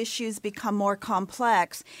 health issues become more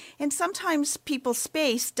complex, and sometimes people's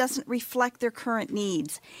space doesn't reflect their current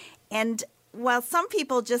needs. And while some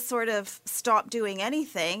people just sort of stop doing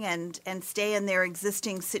anything and stay in their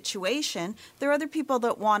existing situation, there are other people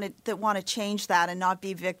that want to change that and not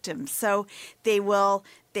be victims. So they will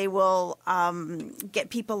get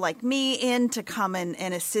people like me in to come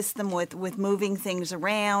and assist them with moving things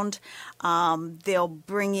around. They'll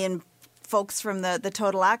bring in folks from the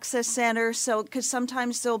Total Access Center. So because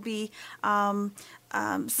sometimes there'll be some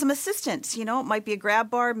assistance, you know, it might be a grab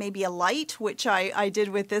bar, maybe a light, which I did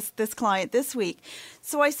with this client this week.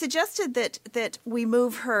 So I suggested that we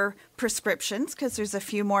move her prescriptions, because there's a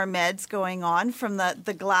few more meds going on, from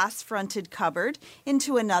the glass-fronted cupboard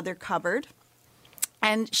into another cupboard.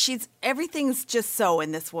 And everything's just so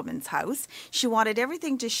in this woman's house. She wanted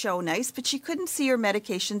everything to show nice, but she couldn't see her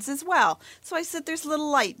medications as well. So I said, there's little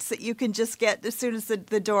lights that you can just get as soon as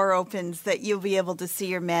the door opens, that you'll be able to see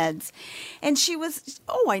your meds. And she was,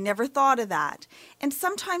 I never thought of that. And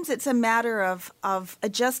sometimes it's a matter of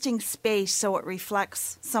adjusting space so it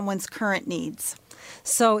reflects someone's current needs.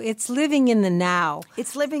 So it's living in the now.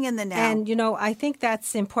 It's living in the now. And, you know, I think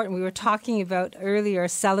that's important. We were talking about earlier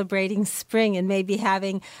celebrating spring and maybe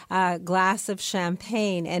having a glass of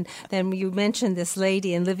champagne. And then you mentioned this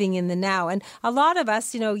lady and living in the now. And a lot of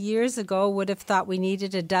us, you know, years ago would have thought we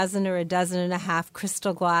needed a dozen or a dozen and a half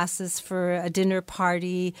crystal glasses for a dinner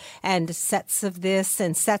party and sets of this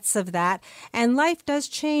and sets of that. And life does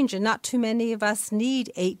change, and not too many of us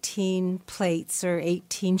need 18 plates or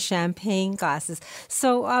 18 champagne glasses.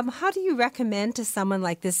 So how do you recommend to someone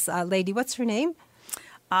like this lady? What's her name?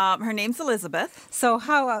 Her name's Elizabeth. So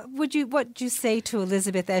what would you say to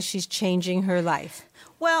Elizabeth as she's changing her life?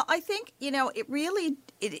 Well, I think, you know, it really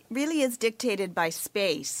is dictated by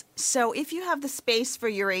space. So if you have the space for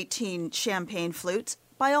your 18 champagne flutes,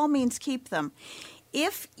 by all means keep them.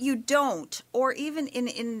 If you don't, or even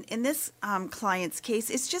in this client's case,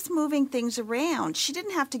 it's just moving things around. She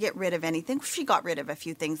didn't have to get rid of anything. She got rid of a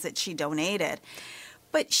few things that she donated.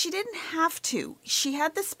 But she didn't have to. She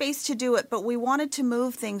had the space to do it, but we wanted to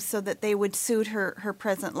move things so that they would suit her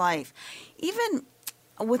present life. Even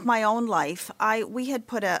with my own life, we had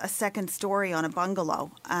put a second story on a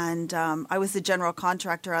bungalow, and I was the general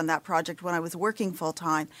contractor on that project when I was working full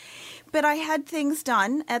time. But I had things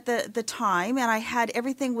done at the time, and I had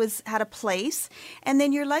everything had a place, and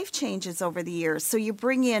then your life changes over the years. So you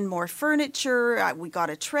bring in more furniture. We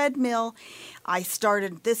got a treadmill. I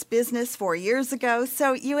started this business 4 years ago.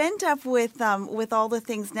 So you end up with all the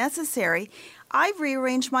things necessary. I've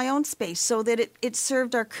rearranged my own space so that it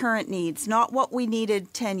served our current needs, not what we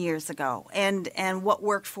needed 10 years ago and what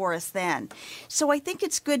worked for us then. So I think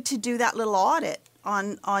it's good to do that little audit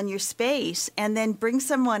on your space and then bring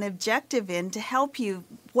someone objective in to help you.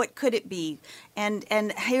 What could it be? And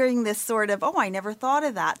hearing this sort of, oh, I never thought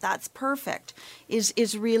of that. That's perfect.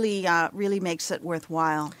 Is really makes it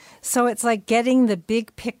worthwhile. So it's like getting the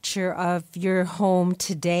big picture of your home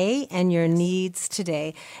today and your needs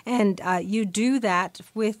today. And you do that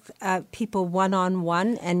with people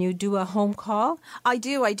one-on-one, and you do a home call? I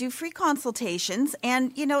do. I do free consultations.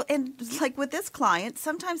 And, you know, and like with this client,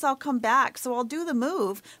 sometimes I'll come back. So I'll do the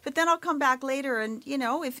move, but then I'll come back later and, you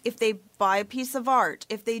know, if they buy a piece of art,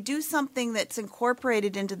 if they do something that's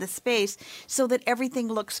incorporated into the space so that everything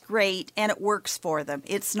looks great and it works for them.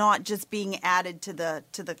 It's not just being added to the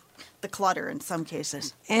clutter in some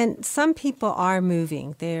cases. And some people are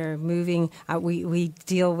moving. They're moving. We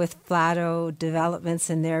deal with Flato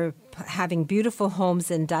developments, and they're having beautiful homes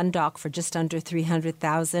in Dundalk for just under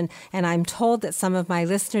 $300,000. And I'm told that some of my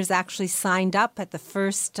listeners actually signed up at the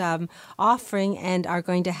first offering and are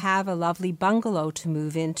going to have a lovely bungalow to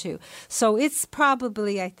move into. So it's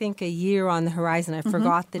probably, I think, a year on the horizon. I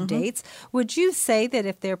forgot the dates. Would you say that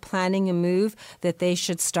if they're planning a move, that they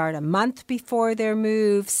should start a month before their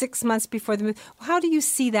move, 6 months before the move? How do you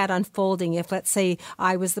see that unfolding if, let's say,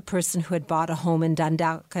 I was the person who had bought a home in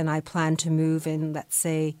Dundalk and I plan to move in, let's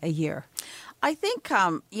say, a year? I think,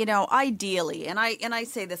 you know, ideally, and I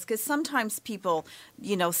say this because sometimes people,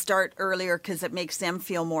 you know, start earlier because it makes them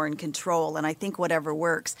feel more in control, and I think whatever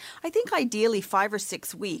works. I think ideally 5 or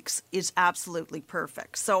 6 weeks is absolutely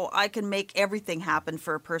perfect. So I can make everything happen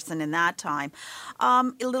for a person in that time.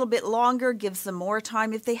 A little bit longer gives them more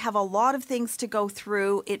time. If they have a lot of things to go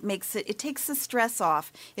through, it takes the stress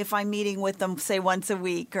off if I'm meeting with them, say, once a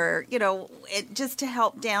week, or, you know, just to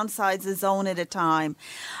help downsize a zone at a time.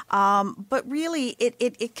 But really,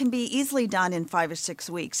 it can be easily done in 5 or 6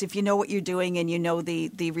 weeks if you know what you're doing and you know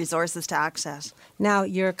the resources to access. Now,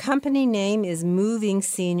 your company name is Moving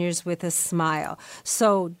Seniors with a Smile.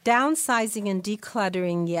 So downsizing and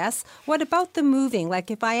decluttering, yes. What about the moving?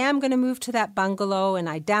 Like if I am going to move to that bungalow and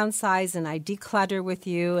I downsize and I declutter with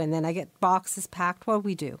you and then I get boxes packed, what do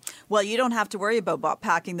we do? Well, you don't have to worry about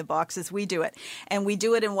packing the boxes. We do it. And we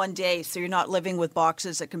do it in one day, so you're not living with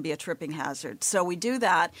boxes that can be a tripping hazard. So we do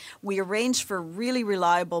that. We arrange for really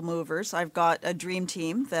reliable movers. I've got a dream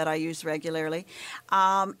team that I use regularly.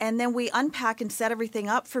 And then we unpack and set everything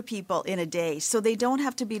up for people in a day so they don't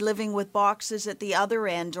have to be living with boxes at the other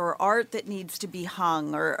end or art that needs to be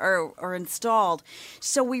hung or installed.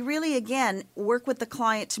 So we really, again, work with the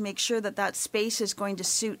client to make sure that space is going to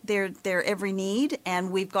suit their every need,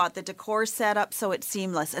 and we've got the decor set up so it's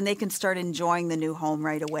seamless and they can start enjoying the new home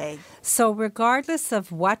right away. So regardless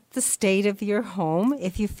of what the state of your home,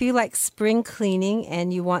 if you feel like spring cleaning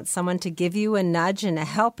and you want someone to give you a nudge and a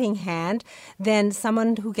helping hand, then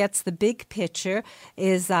someone who gets the big picture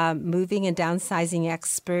is moving and downsizing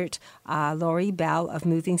expert Lori Bell of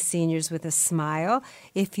Moving Seniors with a Smile.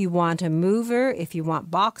 If you want a mover, if you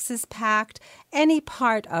want boxes packed, any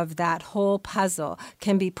part of that whole puzzle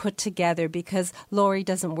can be put together because Lori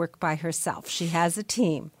doesn't work by herself. She has a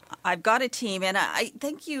team. I've got a team, and I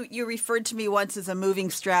think you referred to me once as a moving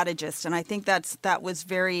strategist, and I think that was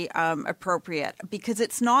very appropriate, because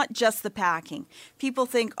it's not just the packing. People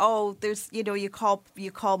think, oh, there's you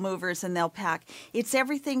call movers and they'll pack. It's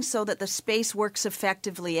everything so that the space works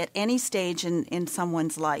effectively at any stage in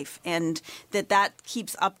someone's life, and that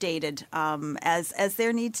keeps updated as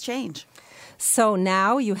their needs change. So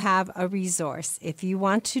now you have a resource. If you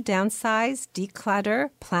want to downsize,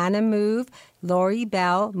 declutter, plan a move, Lori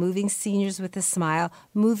Bell, Moving Seniors with a Smile,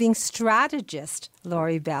 moving strategist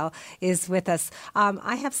Lori Bell is with us.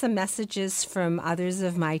 I have some messages from others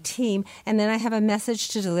of my team, and then I have a message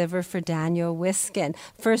to deliver for Daniel Wiskin.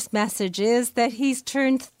 First message is that he's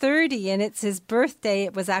turned 30, and it's his birthday.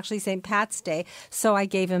 It was actually St. Pat's Day, so I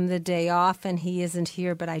gave him the day off, and he isn't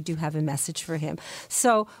here, but I do have a message for him.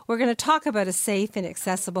 So we're going to talk about a safe and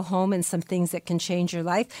accessible home and some things that can change your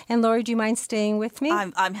life. And Lori, do you mind staying with me?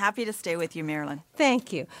 I'm happy to stay with you, Marilyn.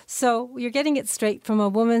 Thank you. So you're getting it straight from a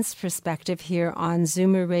woman's perspective here on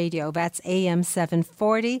Zoomer Radio. That's AM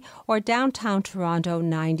 740 or downtown Toronto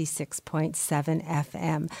 96.7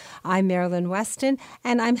 FM. I'm Marilyn Weston,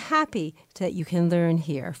 and I'm happy that you can learn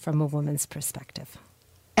here from a woman's perspective.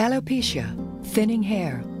 Alopecia, thinning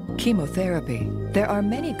hair, chemotherapy. There are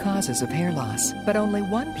many causes of hair loss, but only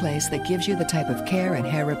one place that gives you the type of care and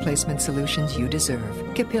hair replacement solutions you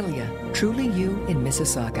deserve. Capilia, Truly You in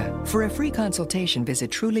Mississauga. For a free consultation, visit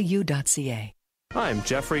trulyu.ca. I'm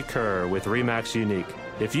Jeffrey Kerr with RE/MAX Unique.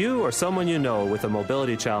 If you or someone you know with a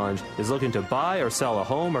mobility challenge is looking to buy or sell a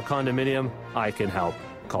home or condominium, I can help.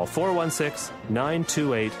 Call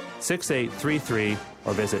 416-928-6833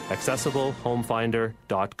 or visit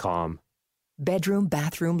accessiblehomefinder.com. Bedroom,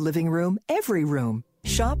 bathroom, living room, every room.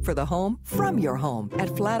 Shop for the home from your home at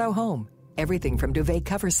Flatto Home. Everything from duvet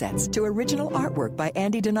cover sets to original artwork by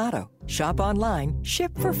Andy Donato. Shop online,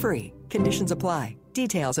 ship for free. Conditions apply.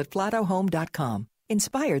 Details at flattohome.com.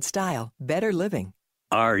 Inspired style, better living.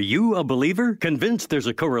 Are you a believer? Convinced there's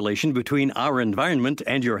a correlation between our environment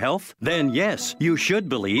and your health? Then yes, you should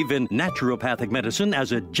believe in naturopathic medicine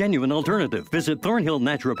as a genuine alternative. Visit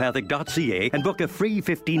thornhillnaturopathic.ca and book a free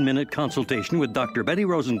 15-minute consultation with Dr. Betty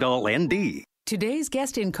Rosendahl, ND. Today's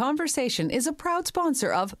guest in conversation is a proud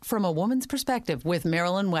sponsor of From a Woman's Perspective with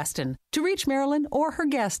Marilyn Weston. To reach Marilyn or her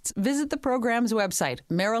guests, visit the program's website,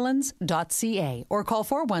 marilyns.ca, or call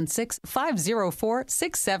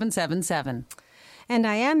 416-504-6777. And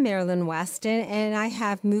I am Marilyn Weston, and I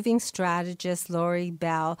have moving strategist Lori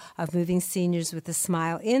Bell of Moving Seniors with a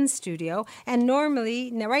Smile in studio. And normally,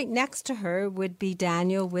 right next to her would be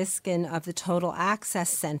Daniel Wiskin of the Total Access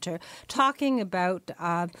Center, talking about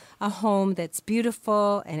a home that's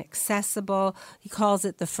beautiful and accessible. He calls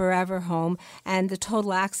it the Forever Home, and the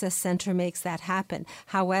Total Access Center makes that happen.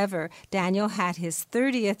 However, Daniel had his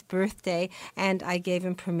 30th birthday, and I gave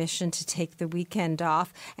him permission to take the weekend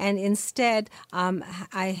off. And instead,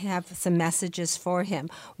 I have some messages for him.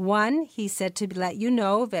 One, he said to let you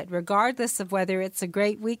know that regardless of whether it's a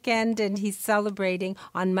great weekend and he's celebrating,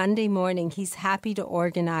 on Monday morning, he's happy to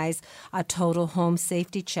organize a total home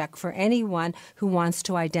safety check for anyone who wants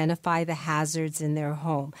to identify the hazards in their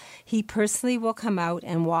home. He personally will come out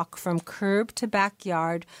and walk from curb to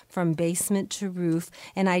backyard, from basement to roof,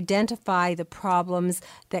 and identify the problems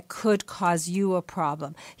that could cause you a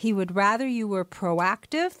problem. He would rather you were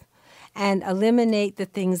proactive and eliminate the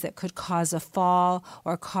things that could cause a fall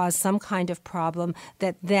or cause some kind of problem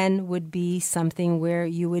that then would be something where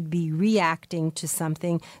you would be reacting to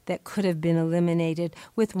something that could have been eliminated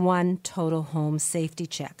with one total home safety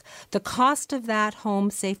check. The cost of that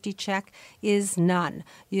home safety check is none.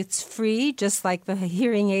 It's free, just like the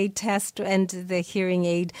hearing aid test and the hearing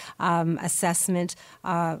aid assessment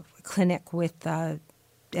clinic with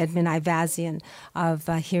Edmund Ivazian of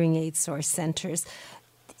Hearing Aid Source Centers.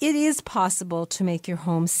 It is possible to make your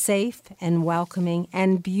home safe and welcoming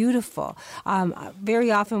and beautiful. Very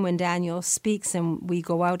often when Daniel speaks and we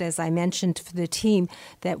go out, as I mentioned for the team,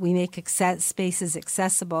 that we make spaces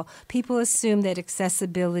accessible, people assume that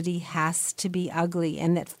accessibility has to be ugly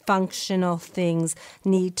and that functional things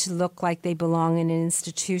need to look like they belong in an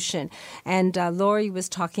institution. And Lori was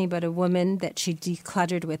talking about a woman that she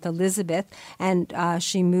decluttered with, Elizabeth, and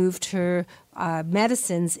she moved her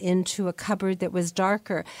medicines into a cupboard that was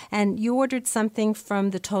darker. And you ordered something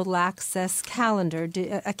from the Total Access calendar,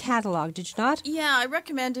 a catalog, did you not? Yeah, I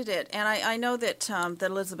recommended it, and I know that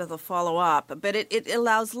that Elizabeth will follow up. But it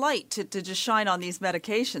allows light to just shine on these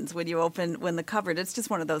medications when the cupboard. It's just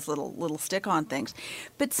one of those little stick-on things.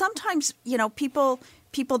 But sometimes, people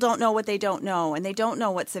don't know what they don't know, and they don't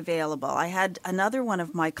know what's available. I had another one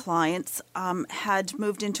of my clients had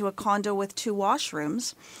moved into a condo with 2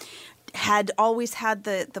 washrooms. had always had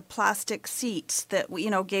the plastic seats that,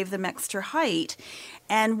 gave them extra height,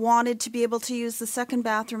 and wanted to be able to use the second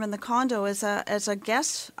bathroom in the condo as a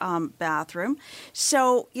guest bathroom.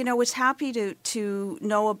 So, was happy to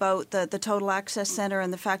know about the Total Access Center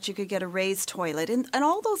and the fact you could get a raised toilet. And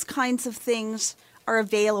all those kinds of things are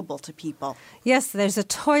available to people. Yes, there's a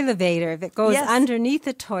toilevator that goes underneath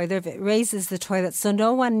the toilet. It raises the toilet, so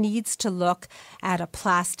no one needs to look at a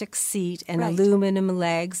plastic seat and aluminum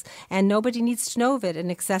legs, and nobody needs to know that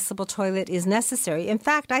an accessible toilet is necessary. In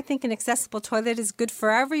fact, I think an accessible toilet is good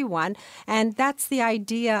for everyone, and that's the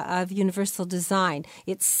idea of universal design.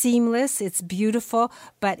 It's seamless, it's beautiful,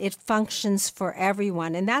 but it functions for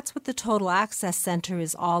everyone, and that's what the Total Access Center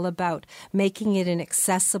is all about, making it an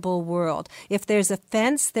accessible world. If there's a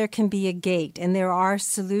fence, there can be a gate, and there are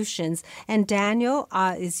solutions. And Daniel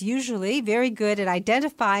is usually very good at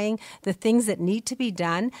identifying the things that need to be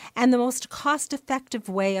done and the most cost-effective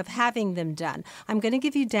way of having them done. I'm going to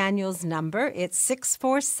give you Daniel's number. It's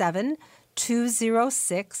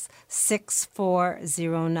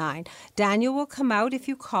 647-206-6409. Daniel will come out if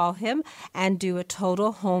you call him and do a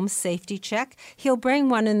total home safety check. He'll bring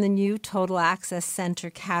one in the new Total Access Center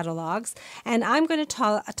catalogs. And I'm going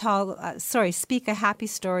to speak a happy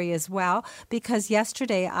story as well, because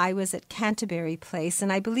yesterday I was at Canterbury Place,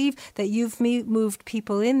 and I believe that you've moved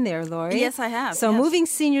people in there, Laurie. Yes, I have. So Moving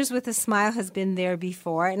Seniors with a Smile has been there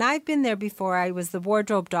before, and I've been there before. I was the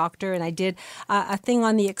wardrobe doctor, and I did a thing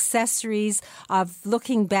on the accessories of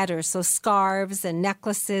looking better, so scarves and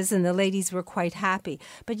necklaces, and the ladies were quite happy.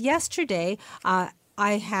 But yesterday,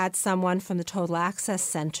 I had someone from the Total Access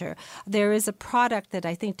Center. There is a product that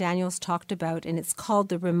I think Daniel's talked about, and it's called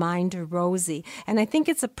the Reminder Rosie. And I think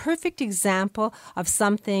it's a perfect example of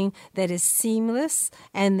something that is seamless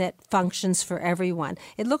and that functions for everyone.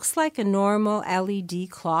 It looks like a normal LED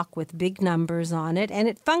clock with big numbers on it, and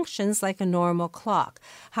it functions like a normal clock.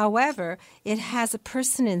 However, it has a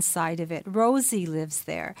person inside of it. Rosie lives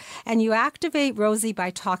there. And you activate Rosie by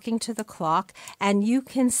talking to the clock, and you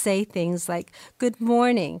can say things like, "Good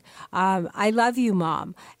morning, I love you,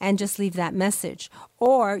 Mom," and just leave that message.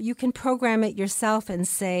 Or you can program it yourself and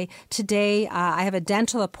say, "Today I have a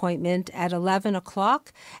dental appointment at 11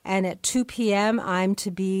 o'clock, and at 2 p.m. I'm to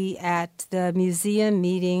be at the museum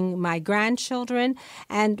meeting my grandchildren,"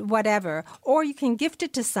 and whatever. Or you can gift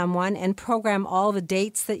it to someone and program all the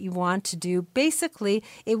dates that you want to do. Basically,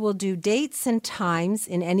 it will do dates and times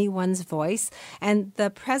in anyone's voice. And the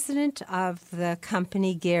president of the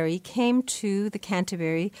company, Gary, came to the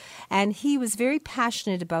Canterbury, and he was very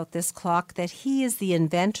passionate about this clock that he is the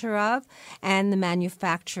inventor of and the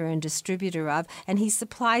manufacturer and distributor of, and he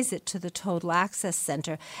supplies it to the Total Access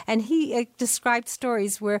Center. And he described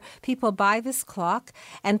stories where people buy this clock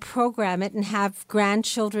and program it and have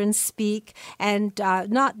grandchildren speak, and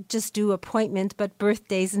not just do appointment, but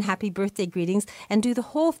birthdays and happy birthday greetings, and do the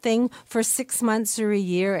whole thing for 6 months or a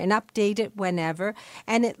year and update it whenever.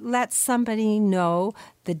 And it lets somebody know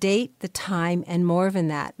the date, the time, and more than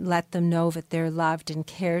that. Let them know that they're loved and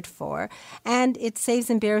cared for. And it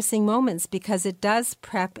saves embarrassing moments because it does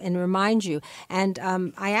prep and remind you. And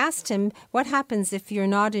I asked him, what happens if you're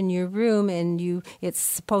not in your room and it's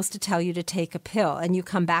supposed to tell you to take a pill and you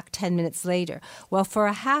come back 10 minutes later? Well, for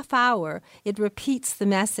a half hour, it repeats the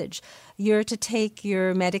message. You're to take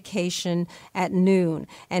your medication at noon.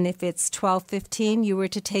 And if it's 12:15, you were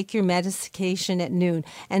to take your medication at noon.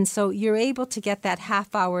 And so you're able to get that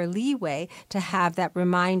half-hour leeway to have that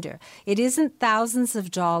reminder. It isn't thousands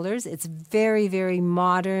of dollars. It's very, very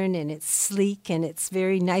modern, and it's sleek, and it's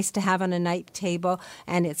very nice to have on a night table,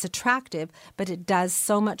 and it's attractive, but it does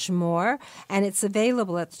so much more. And it's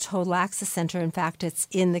available at the Total Access Center. In fact, it's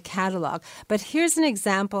in the catalog. But here's an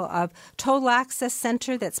example of Total Access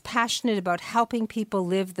Center that's passionate about helping people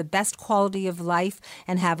live the best quality of life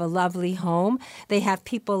and have a lovely home. They have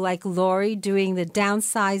people like Laurie doing the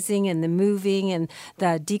downsizing and the moving and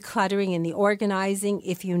the decluttering and the organizing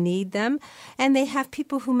if you need them. And they have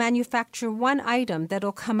people who manufacture one item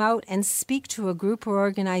that'll come out and speak to a group or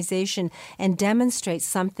organization and demonstrate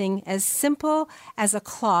something as simple as a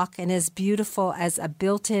clock and as beautiful as a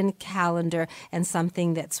built-in calendar, and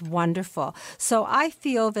something that's wonderful. So I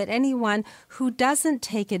feel that anyone who doesn't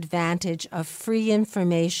take advantage of free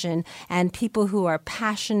information and people who are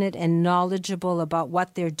passionate and knowledgeable about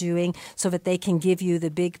what they're doing so that they can give you the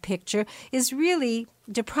big picture is really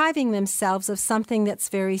depriving themselves of something that's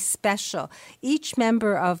very special. Each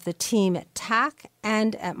member of the team at TAC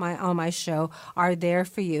and at on my show are there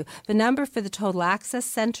for you. The number for the Total Access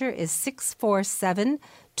Center is 647-206-6409.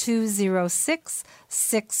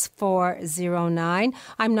 206-6409.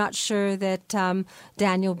 I'm not sure that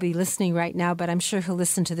Daniel will be listening right now, but I'm sure he'll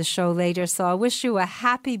listen to the show later. So I wish you a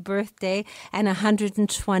happy birthday and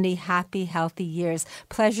 120 happy, healthy years.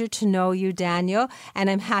 Pleasure to know you, Daniel, and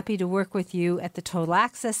I'm happy to work with you at the Total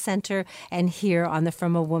Access Center and here on the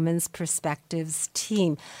From a Woman's Perspectives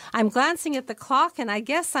team. I'm glancing at the clock, and I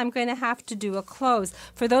guess I'm going to have to do a close.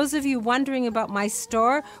 For those of you wondering about my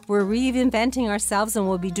store, we're reinventing ourselves, and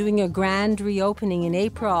we'll be doing a grand reopening in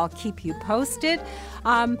April. I'll keep you posted.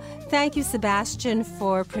 Thank you, Sebastian,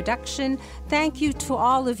 for production. Thank you to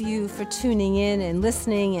all of you for tuning in and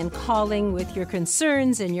listening and calling with your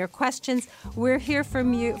concerns and your questions. We're here for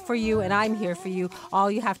you, and I'm here for you. All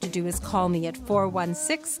you have to do is call me at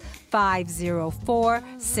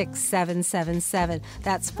 416-504-6777.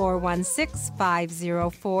 That's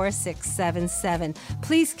 416-504-6777.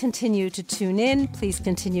 Please continue to tune in. Please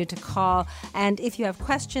continue to call. And if you have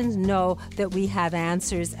questions, know that we have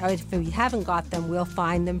answers. Or if we haven't got them, we'll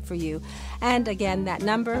find them for you. And again, that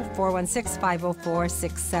number,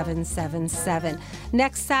 416-504-6777.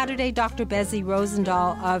 Next Saturday, Dr. Bezzy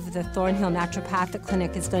Rosendahl of the Thornhill Naturopathic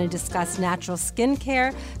Clinic is going to discuss natural skin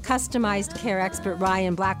care. Customized care expert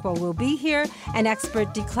Ryan Blackwell will be here, and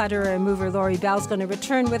expert declutterer and mover Lori Bell is going to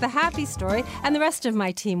return with a happy story, and the rest of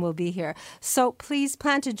my team will be here. So please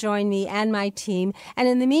plan to join me and my team. And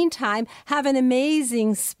in the meantime, have an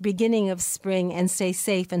amazing beginning of spring and stay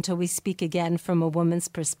safe until we speak again from a woman's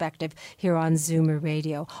perspective here on Zoomer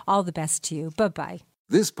Radio. All the best to you. Bye-bye.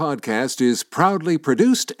 This podcast is proudly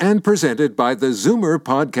produced and presented by the Zoomer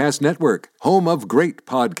Podcast Network, home of great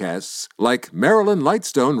podcasts like Marilyn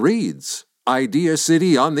Lightstone Reads, Idea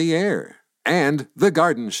City on the Air, and The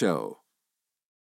Garden Show.